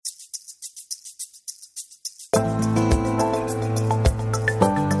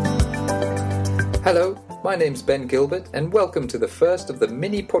Hello, my name's Ben Gilbert and welcome to the first of the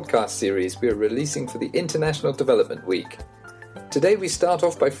mini podcast series we are releasing for the International Development Week. Today we start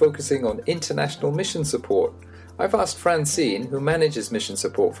off by focusing on international mission support. I've asked Francine, who manages mission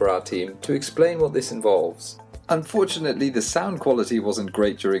support for our team, to explain what this involves. Unfortunately, the sound quality wasn't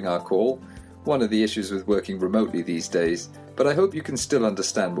great during our call, one of the issues with working remotely these days, but I hope you can still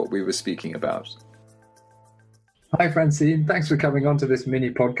understand what we were speaking about. Hi Francine, thanks for coming on to this mini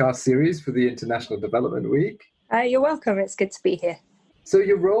podcast series for the International Development Week. You're welcome, it's good to be here. So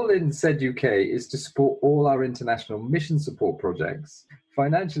your role in SED UK is to support all our international mission support projects.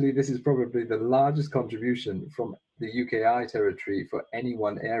 Financially, this is probably the largest contribution from the UKI territory for any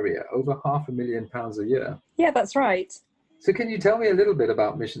one area, over £500,000 a year. Yeah, that's right. So can you tell me a little bit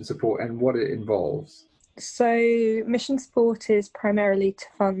about mission support and what it involves? So mission support is primarily to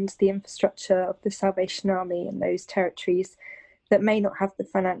fund the infrastructure of the Salvation Army in those territories that may not have the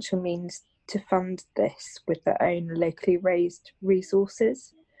financial means to fund this with their own locally raised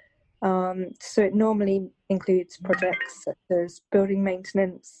resources. So it normally includes projects such as building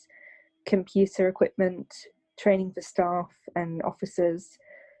maintenance, computer equipment, training for staff and officers,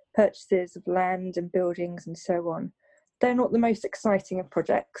 purchases of land and buildings and so on. They're not the most exciting of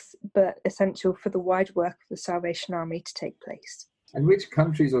projects, but essential for the wide work of the Salvation Army to take place. And which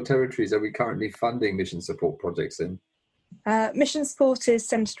countries or territories are we currently funding mission support projects in? Mission support is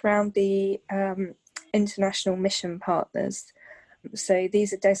centred around the international mission partners. So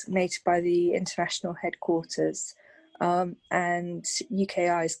these are designated by the international headquarters, and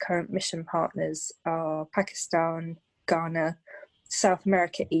UKI's current mission partners are Pakistan, Ghana, South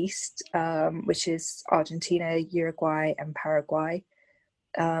America East, which is Argentina, Uruguay and Paraguay,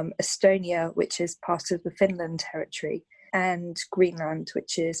 Estonia, which is part of the Finland territory, and Greenland,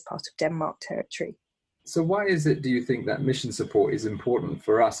 which is part of Denmark territory. So why is it, do you think, that mission support is important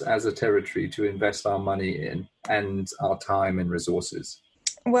for us as a territory to invest our money in and our time and resources?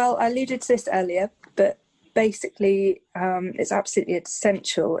 Well, I alluded to this earlier, but basically it's absolutely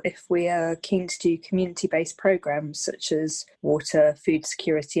essential if we are keen to do community-based programs such as water, food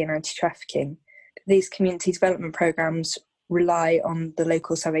security and anti-trafficking. These community development programs rely on the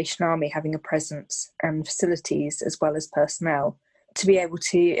local Salvation Army having a presence and facilities as well as personnel to be able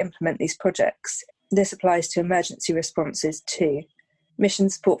to implement these projects. This applies to emergency responses too. Mission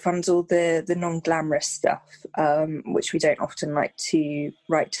support funds all the non-glamorous stuff, which we don't often like to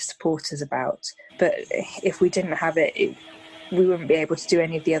write to supporters about. But if we didn't have it, we wouldn't be able to do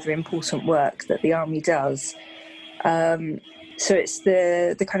any of the other important work that the Army does. So it's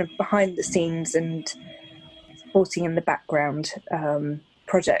the kind of behind the scenes and supporting in the background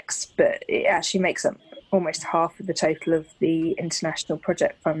projects, but it actually makes up almost half of the total of the international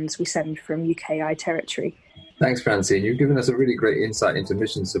project funds we send from UKI territory. Thanks, Francine. You've given us a really great insight into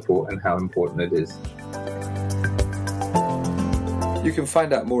mission support and how important it is. You can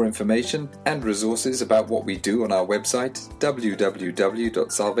find out more information and resources about what we do on our website,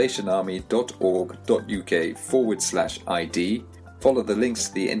 www.salvationarmy.org.uk/ID. Follow the links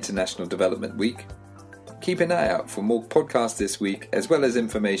to the International Development Week. Keep an eye out for more podcasts this week, as well as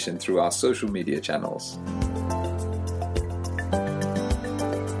information through our social media channels.